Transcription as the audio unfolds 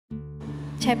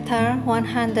Chapter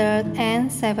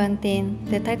 117.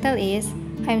 The title is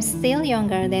I'm Still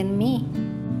Younger Than Me.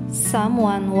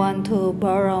 Someone want to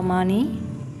borrow money?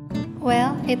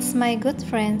 Well, it's my good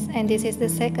friend and this is the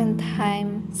second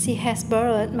time she has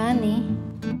borrowed money.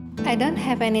 I don't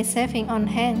have any saving on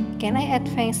hand. Can I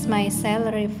advance my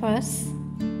salary first?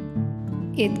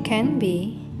 It can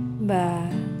be, but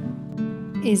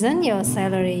isn't your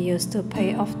salary used to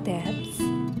pay off debts?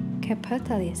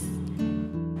 Capitalist.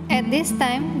 At this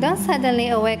time, don't suddenly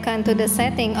awaken to the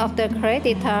setting of the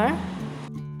creditor.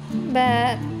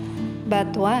 But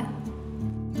what?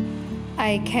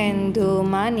 I can do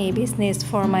money business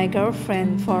for my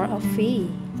girlfriend for a fee.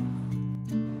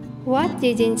 What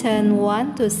did Jin Chen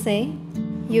want to say?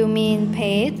 You mean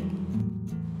paid?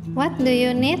 What do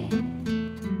you need?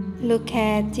 Look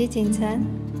at Jin Chen.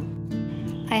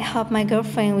 I hope my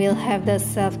girlfriend will have the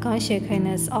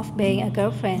self-consciousness of being a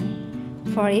girlfriend.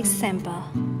 For example,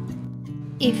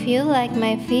 if you like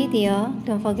my video,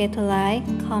 don't forget to like,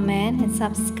 comment, and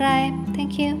subscribe.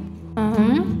 Thank you.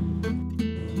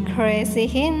 Crazy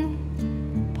hint.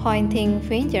 Pointing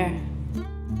finger.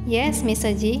 Yes,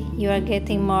 Mr. G, you are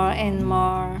getting more and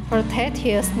more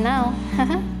flirtatious now.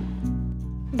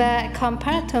 But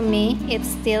compared to me, it's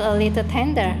still a little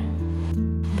tender.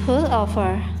 Pull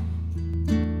over.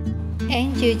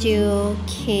 An Jiujiu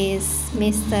kiss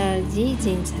Mr.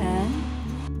 Jin Chen.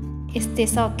 Is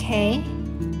this okay?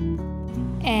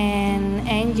 And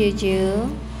An Jiujiu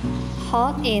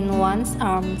hold in one's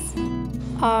arms.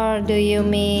 Or do you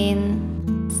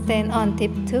mean stand on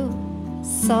tiptoe?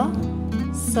 So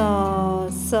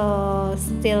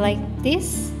still like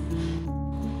this?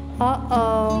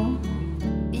 Uh-oh.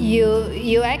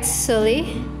 You actually?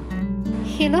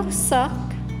 He looks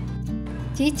shocked.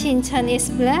 Jin Chen is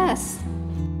blessed.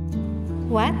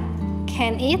 What?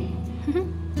 Can it?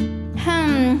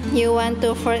 You want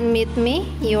to flirt with me?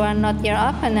 You are not your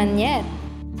opponent yet.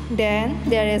 Then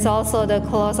there is also the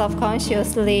clause of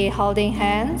consciously holding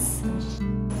hands.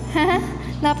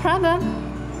 No problem.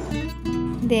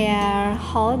 They are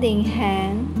holding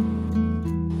hands.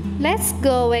 Let's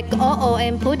go wake Oh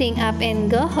and pudding up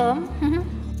and go home.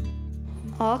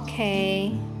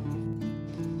 Okay.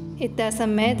 It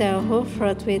doesn't matter who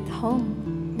flirts with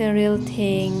whom. The real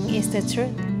thing is the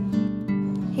truth.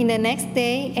 In the next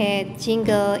day at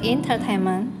Jingle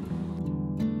Entertainment,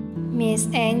 Miss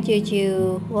An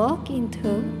Jiujiu walked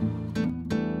into.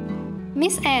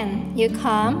 Miss An, you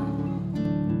come?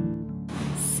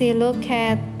 She looked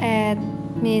at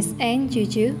Miss An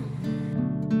Jiujiu.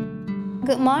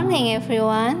 Good morning,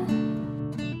 everyone.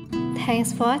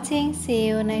 Thanks for watching. See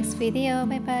you next video.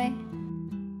 Bye bye.